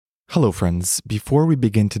Hello friends, before we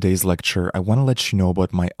begin today's lecture, I want to let you know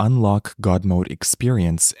about my Unlock God Mode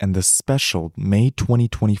experience and the special May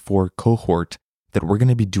 2024 cohort that we're going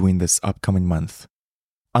to be doing this upcoming month.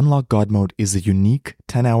 Unlock God Mode is a unique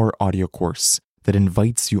 10-hour audio course that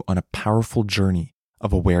invites you on a powerful journey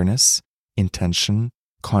of awareness, intention,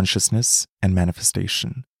 consciousness, and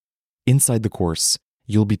manifestation. Inside the course,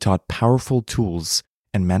 you'll be taught powerful tools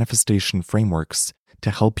and manifestation frameworks to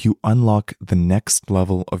help you unlock the next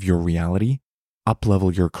level of your reality,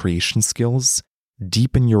 up-level your creation skills,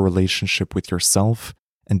 deepen your relationship with yourself,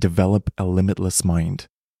 and develop a limitless mind,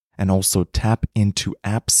 and also tap into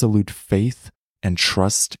absolute faith and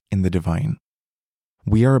trust in the divine.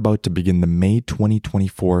 We are about to begin the May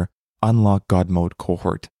 2024 Unlock God Mode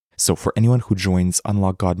cohort. So for anyone who joins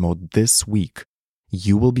Unlock God Mode this week,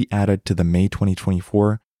 you will be added to the May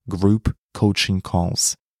 2024 group coaching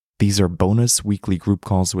calls. These are bonus weekly group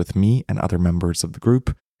calls with me and other members of the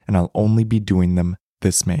group, and I'll only be doing them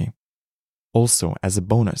this May. Also, as a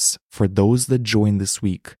bonus, for those that join this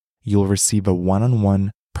week, you'll receive a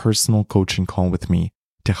one-on-one personal coaching call with me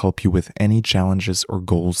to help you with any challenges or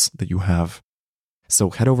goals that you have.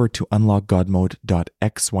 So head over to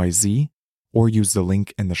unlockgodmode.xyz or use the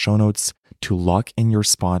link in the show notes to lock in your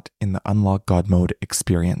spot in the Unlock God Mode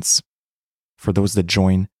experience. For those that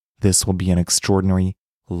join, this will be an extraordinary,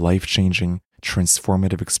 life-changing,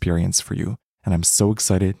 transformative experience for you, and I'm so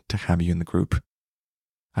excited to have you in the group.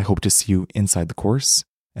 I hope to see you inside the course,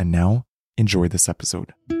 and now, enjoy this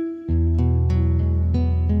episode.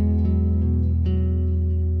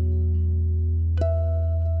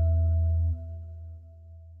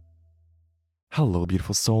 Hello,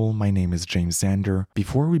 beautiful soul. My name is James Zander.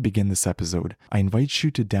 Before we begin this episode, I invite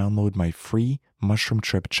you to download my free Mushroom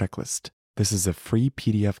Trip Checklist. This is a free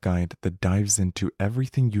PDF guide that dives into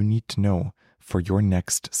everything you need to know for your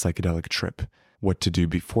next psychedelic trip. What to do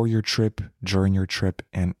before your trip, during your trip,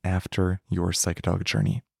 and after your psychedelic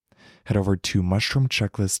journey. Head over to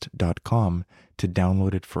mushroomchecklist.com to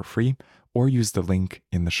download it for free or use the link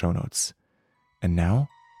in the show notes. And now,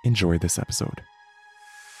 enjoy this episode.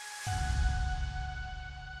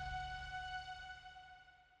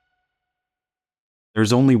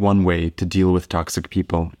 There's only one way to deal with toxic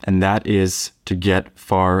people, and that is to get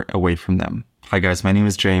far away from them. Hi guys, my name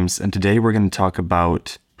is James, and today we're going to talk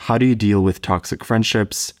about how do you deal with toxic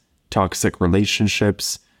friendships, toxic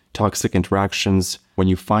relationships, toxic interactions. When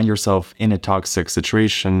you find yourself in a toxic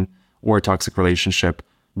situation or a toxic relationship,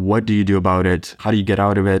 what do you do about it? How do you get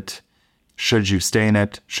out of it? Should you stay in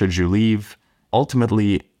it? Should you leave?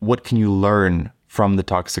 Ultimately, what can you learn from the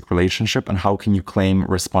toxic relationship, and how can you claim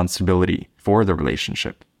responsibility for the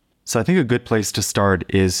relationship? So I think a good place to start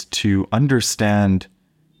is to understand,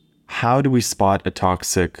 how do we spot a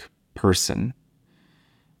toxic person?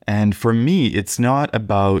 And for me, it's not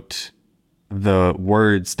about the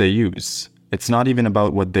words they use. It's not even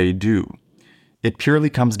about what they do. It purely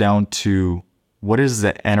comes down to, what is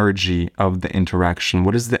the energy of the interaction?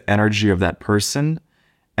 What is the energy of that person?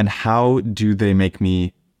 And how do they make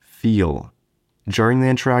me feel during the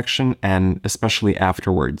interaction and especially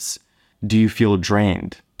afterwards? Do you feel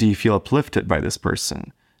drained? Do you feel uplifted by this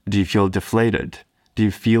person? Do you feel deflated? Do you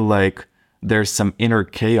feel like there's some inner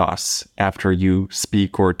chaos after you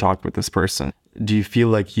speak or talk with this person? Do you feel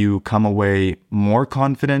like you come away more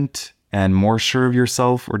confident and more sure of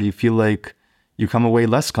yourself, or do you feel like you come away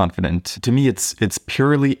less confident? To me, it's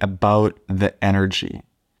purely about the energy.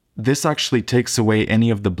 This actually takes away any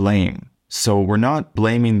of the blame. So we're not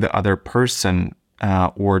blaming the other person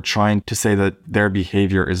or trying to say that their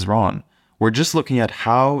behavior is wrong. We're just looking at,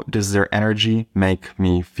 how does their energy make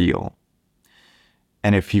me feel?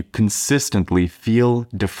 And if you consistently feel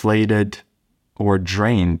deflated or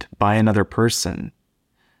drained by another person,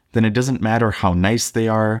 then it doesn't matter how nice they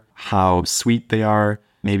are, how sweet they are.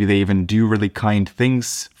 Maybe they even do really kind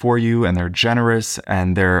things for you and they're generous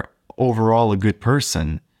and they're overall a good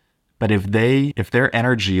person. But if their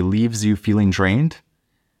energy leaves you feeling drained,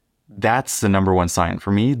 that's the number one sign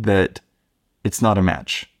for me that it's not a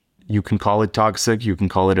match. You can call it toxic, you can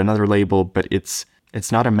call it another label, but it's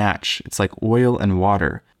not a match. It's like oil and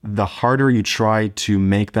water. The harder you try to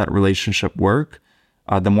make that relationship work,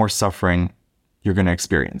 the more suffering you're going to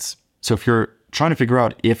experience. So if you're trying to figure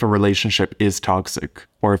out if a relationship is toxic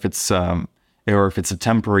or if it's a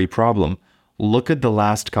temporary problem, look at the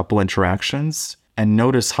last couple interactions and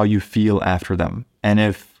notice how you feel after them. And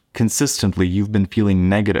if consistently you've been feeling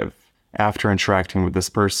negative after interacting with this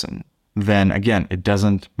person, then again, it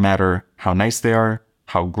doesn't matter how nice they are,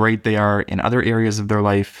 how great they are in other areas of their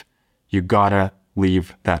life, you gotta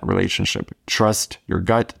leave that relationship. Trust your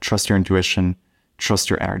gut, trust your intuition, trust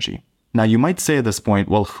your energy. Now, you might say at this point,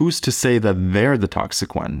 well, who's to say that they're the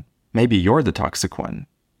toxic one? Maybe you're the toxic one.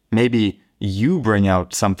 Maybe you bring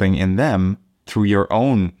out something in them through your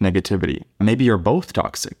own negativity. Maybe you're both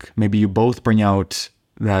toxic. Maybe you both bring out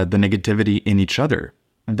the negativity in each other.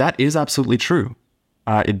 That is absolutely true.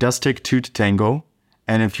 It does take two to tango.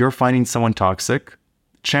 And if you're finding someone toxic,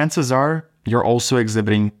 chances are you're also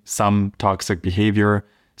exhibiting some toxic behavior,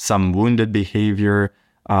 some wounded behavior.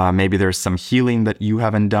 Maybe there's some healing that you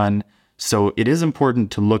haven't done. So it is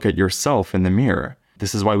important to look at yourself in the mirror.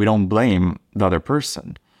 This is why we don't blame the other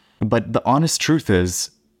person. But the honest truth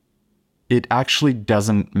is, it actually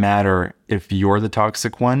doesn't matter if you're the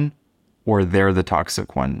toxic one or they're the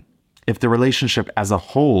toxic one. If the relationship as a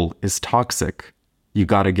whole is toxic, you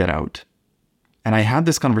gotta get out. And I had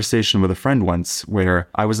this conversation with a friend once where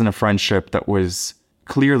I was in a friendship that was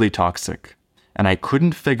clearly toxic. And I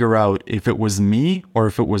couldn't figure out if it was me or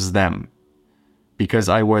if it was them. Because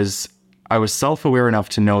I was self-aware enough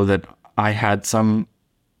to know that I had some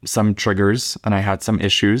triggers and I had some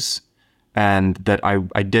issues, and that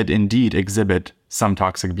I did indeed exhibit some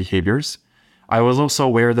toxic behaviors. I was also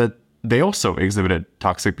aware that they also exhibited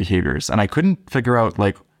toxic behaviors, and I couldn't figure out,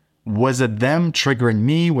 like, was it them triggering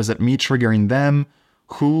me? Was it me triggering them?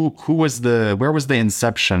 Where was the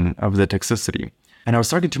inception of the toxicity? And I was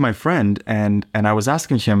talking to my friend and I was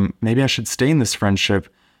asking him, maybe I should stay in this friendship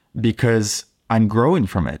because I'm growing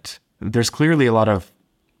from it. There's clearly a lot of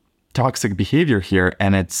toxic behavior here,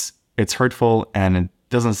 and it's hurtful and it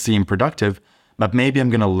doesn't seem productive, but maybe I'm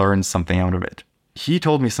going to learn something out of it. He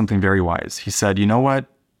told me something very wise. He said, you know what?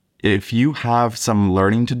 If you have some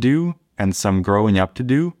learning to do and some growing up to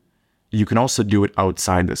do, you can also do it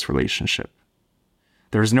outside this relationship.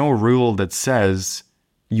 There's no rule that says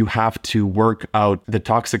you have to work out the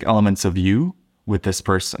toxic elements of you with this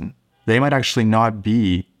person. They might actually not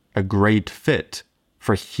be a great fit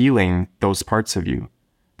for healing those parts of you.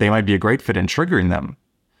 They might be a great fit in triggering them.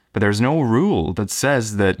 But there's no rule that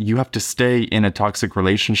says that you have to stay in a toxic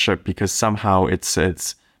relationship because somehow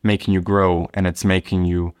it's making you grow and it's making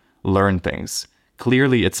you learn things.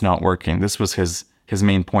 Clearly, it's not working. This was his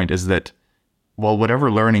main point, is that, well,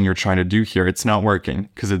 whatever learning you're trying to do here, it's not working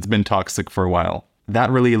because it's been toxic for a while. That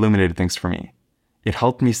really illuminated things for me. It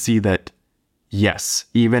helped me see that, yes,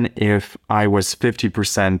 even if I was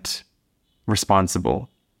 50% responsible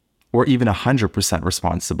or even 100%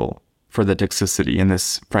 responsible for the toxicity in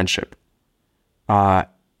this friendship,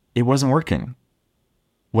 it wasn't working.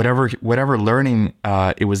 Whatever learning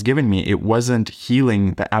it was giving me, it wasn't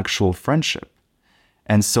healing the actual friendship.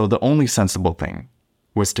 And so the only sensible thing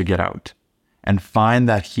was to get out and find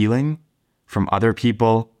that healing from other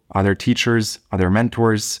people, other teachers, other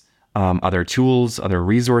mentors, other tools, other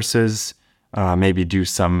resources, maybe do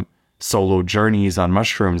some solo journeys on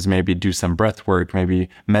mushrooms, maybe do some breath work, maybe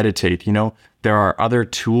meditate. There are other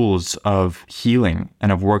tools of healing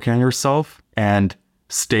and of working on yourself, and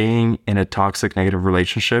staying in a toxic negative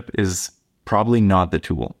relationship is probably not the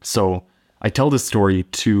tool. So I tell this story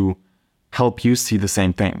to help you see the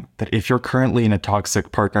same thing, that if you're currently in a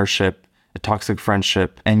toxic partnership, a toxic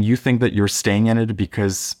friendship, and you think that you're staying in it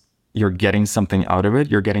because you're getting something out of it,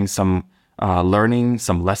 you're getting some learning,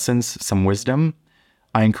 some lessons, some wisdom,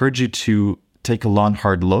 I encourage you to take a long,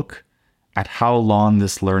 hard look at how long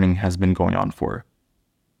this learning has been going on for.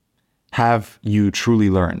 Have you truly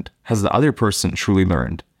learned? Has the other person truly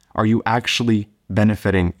learned? Are you actually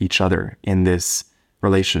benefiting each other in this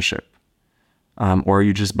relationship? Or are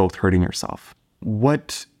you just both hurting yourself?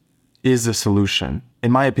 What is the solution?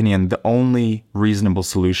 In my opinion, the only reasonable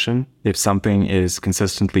solution, if something is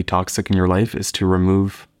consistently toxic in your life, is to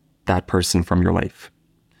remove that person from your life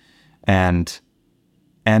and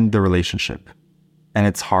end the relationship. And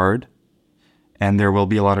it's hard, and there will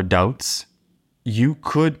be a lot of doubts. You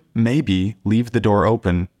could maybe leave the door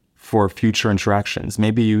open for future interactions.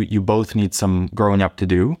 Maybe you both need some growing up to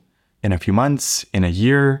do in a few months, in a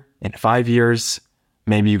year, in 5 years.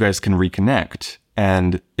 Maybe you guys can reconnect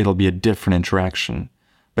and it'll be a different interaction.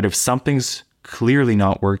 But if something's clearly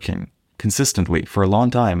not working consistently for a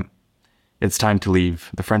long time, it's time to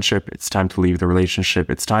leave the friendship. It's time to leave the relationship.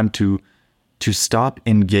 It's time to stop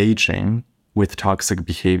engaging with toxic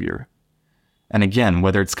behavior. And again,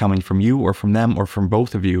 whether it's coming from you or from them or from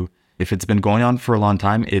both of you, if it's been going on for a long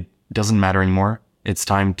time, it doesn't matter anymore. It's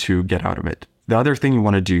time to get out of it. The other thing you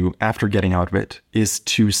want to do after getting out of it is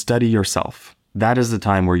to study yourself. That is the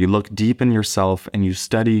time where you look deep in yourself and you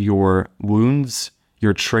study your wounds,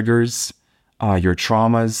 your triggers, your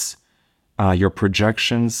traumas, your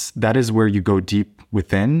projections. That is where you go deep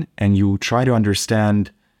within and you try to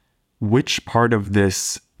understand which part of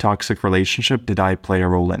this toxic relationship did I play a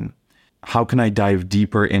role in. how can I dive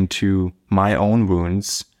deeper into my own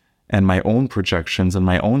wounds and my own projections and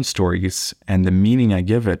my own stories and the meaning I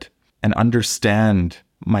give it, and understand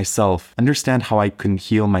myself, understand how I can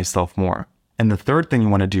heal myself more. And the third thing you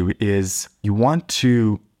want to do is you want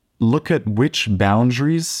to look at which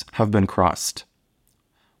boundaries have been crossed,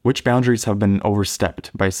 which boundaries have been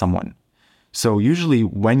overstepped by someone. So usually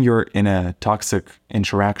when you're in a toxic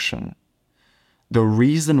interaction, the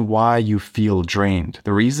reason why you feel drained,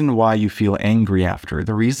 the reason why you feel angry after,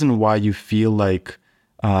 the reason why you feel like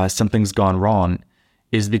something's gone wrong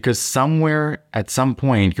is because somewhere at some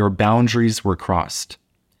point your boundaries were crossed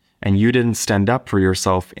and you didn't stand up for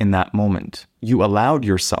yourself in that moment. You allowed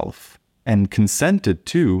yourself and consented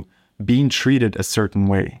to being treated a certain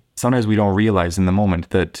way. Sometimes we don't realize in the moment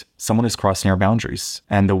that someone is crossing our boundaries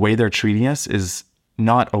and the way they're treating us is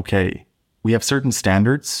not okay. We have certain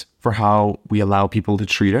standards for how we allow people to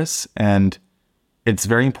treat us, and it's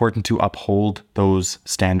very important to uphold those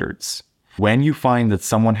standards. When you find that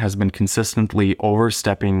someone has been consistently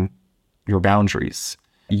overstepping your boundaries,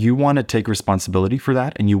 you want to take responsibility for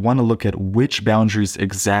that, and you want to look at which boundaries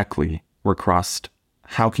exactly were crossed.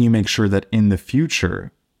 How can you make sure that in the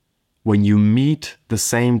future, when you meet the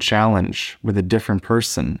same challenge with a different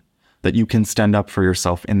person, that you can stand up for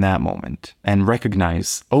yourself in that moment and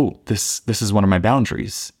recognize, oh, this is one of my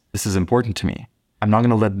boundaries. This is important to me. I'm not going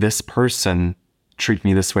to let this person treat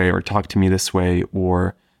me this way or talk to me this way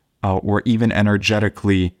or even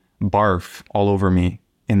energetically barf all over me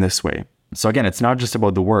in this way. So again, it's not just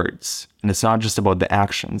about the words and it's not just about the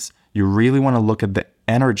actions. You really want to look at the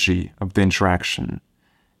energy of the interaction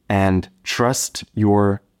and trust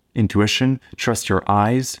your intuition, trust your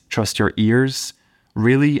eyes, trust your ears,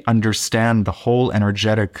 really understand the whole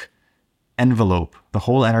energetic envelope, the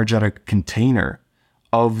whole energetic container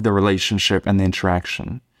of the relationship and the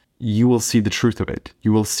interaction. You will see the truth of it.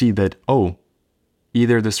 You will see that, oh,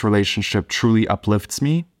 either this relationship truly uplifts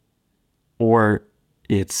me or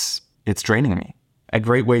it's draining me. A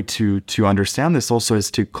great way to understand this also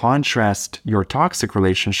is to contrast your toxic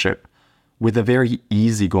relationship with a very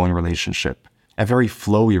easygoing relationship, a very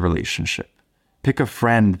flowy relationship. Pick a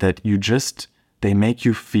friend that they make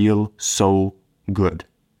you feel so good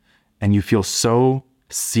and you feel so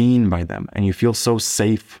seen by them and you feel so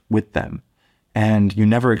safe with them. And you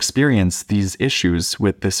never experience these issues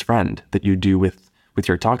with this friend that you do with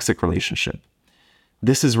your toxic relationship.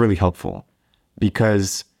 This is really helpful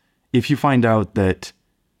because if you find out that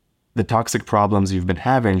the toxic problems you've been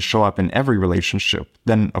having show up in every relationship,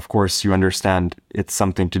 then of course you understand it's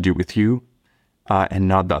something to do with you and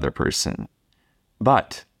not the other person.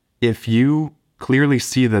 But if you clearly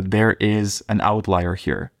see that there is an outlier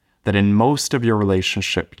here, that in most of your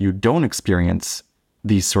relationship you don't experience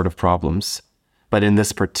these sort of problems, but in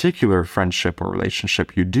this particular friendship or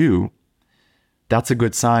relationship you do, that's a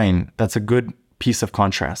good sign. That's a good piece of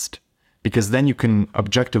contrast, because then you can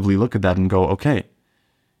objectively look at that and go, okay,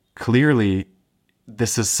 clearly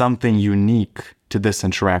this is something unique to this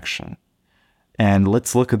interaction. And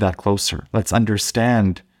let's look at that closer. Let's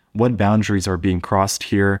understand what boundaries are being crossed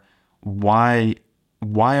here. Why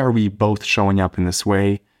are we both showing up in this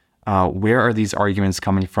way? Where are these arguments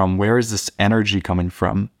coming from? Where is this energy coming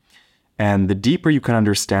from? And the deeper you can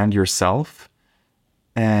understand yourself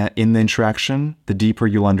in the interaction, the deeper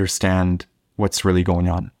you'll understand what's really going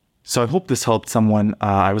on. So I hope this helped someone.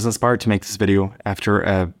 I was inspired to make this video after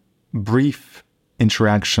a brief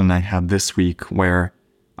interaction I had this week where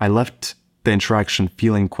I left the interaction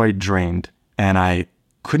feeling quite drained and I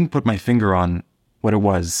couldn't put my finger on what it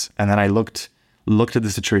was. And then I looked at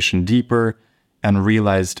the situation deeper and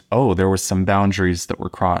realized, oh, there were some boundaries that were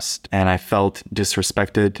crossed and I felt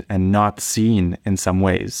disrespected and not seen in some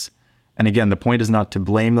ways. And again, the point is not to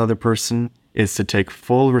blame the other person, it's to take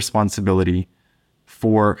full responsibility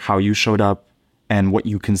for how you showed up and what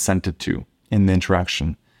you consented to in the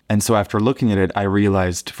interaction. And so after looking at it, I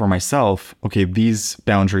realized for myself, okay, these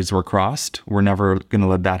boundaries were crossed. We're never going to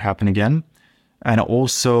let that happen again. And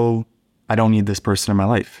also, I don't need this person in my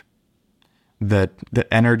life. That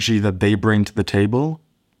the energy that they bring to the table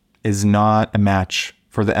is not a match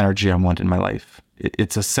for the energy I want in my life.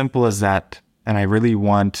 It's as simple as that. And I really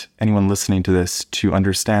want anyone listening to this to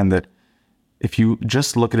understand that if you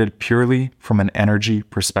just look at it purely from an energy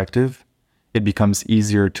perspective, it becomes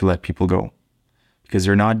easier to let people go. Because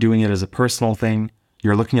you're not doing it as a personal thing.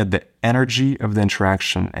 You're looking at the energy of the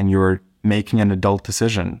interaction and you're making an adult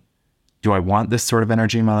decision. Do I want this sort of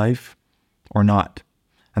energy in my life or not?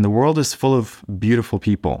 And the world is full of beautiful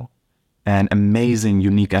people and amazing,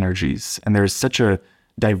 unique energies. And there's such a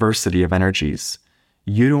diversity of energies.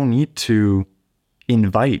 You don't need to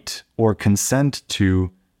invite or consent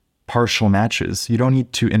to partial matches. You don't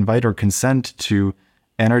need to invite or consent to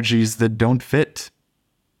energies that don't fit,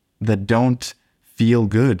 that don't feel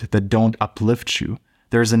good, that don't uplift you.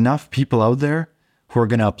 There's enough people out there who are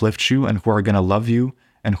going to uplift you and who are going to love you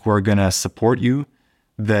and who are going to support you,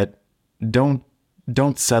 that don't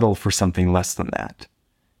settle for something less than that.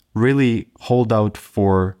 Really hold out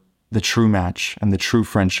for the true match and the true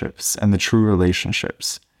friendships and the true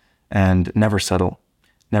relationships, and never settle,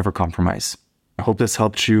 never compromise. I hope this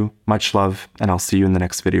helped you. Much love, and I'll see you in the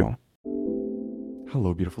next video.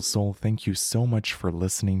 Hello, beautiful soul. Thank you so much for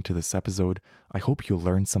listening to this episode. I hope you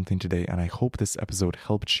learned something today, and I hope this episode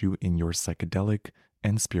helped you in your psychedelic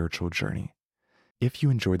and spiritual journey. If you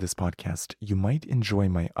enjoyed this podcast, you might enjoy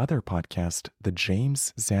my other podcast, The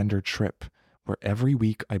James Xander Trip, where every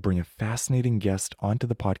week I bring a fascinating guest onto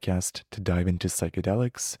the podcast to dive into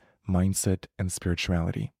psychedelics, mindset, and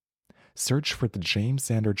spirituality. Search for The James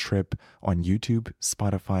Xander Trip on YouTube,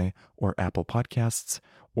 Spotify, or Apple Podcasts,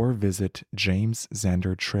 or visit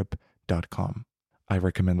jamesxandertrip.com. I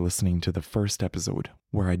recommend listening to the first episode,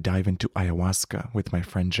 where I dive into ayahuasca with my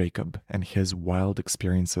friend Jacob and his wild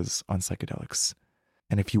experiences on psychedelics.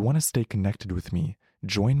 And if you want to stay connected with me,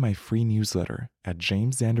 join my free newsletter at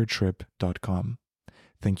jamesxandertrip.com.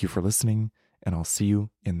 Thank you for listening, and I'll see you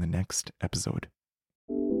in the next episode.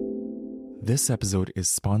 This episode is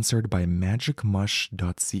sponsored by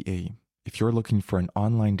magicmush.ca. If you're looking for an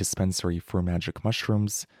online dispensary for magic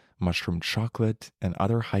mushrooms, mushroom chocolate, and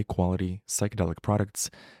other high-quality psychedelic products,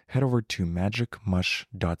 head over to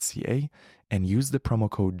magicmush.ca and use the promo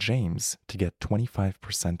code JAMES to get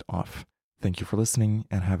 25% off. Thank you for listening,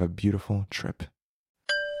 and have a beautiful trip.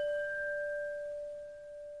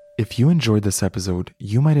 If you enjoyed this episode,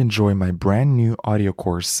 you might enjoy my brand new audio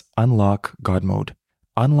course, Unlock God Mode.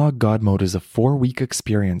 Unlock God Mode is a 4-week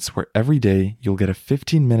experience where every day you'll get a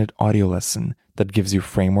 15-minute audio lesson that gives you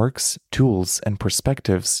frameworks, tools, and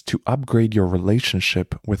perspectives to upgrade your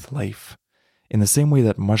relationship with life. In the same way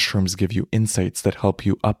that mushrooms give you insights that help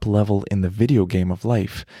you up-level in the video game of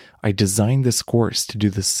life, I designed this course to do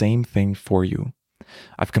the same thing for you.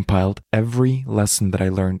 I've compiled every lesson that I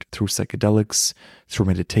learned through psychedelics, through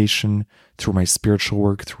meditation, through my spiritual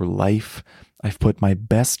work, through life. I've put my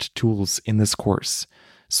best tools in this course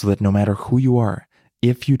so that no matter who you are,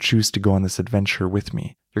 if you choose to go on this adventure with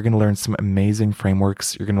me, you're going to learn some amazing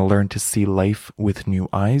frameworks. You're going to learn to see life with new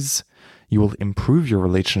eyes. You will improve your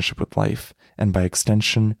relationship with life, and by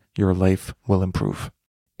extension, your life will improve.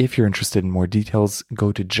 If you're interested in more details,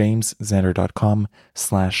 go to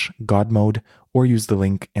jamesxander.com/godmode or use the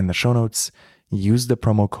link in the show notes. Use the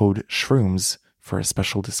promo code SHROOMS for a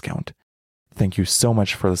special discount. Thank you so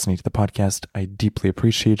much for listening to the podcast. I deeply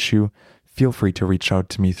appreciate you. Feel free to reach out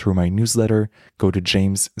to me through my newsletter. Go to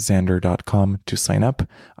jamesxander.com to sign up.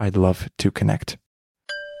 I'd love to connect.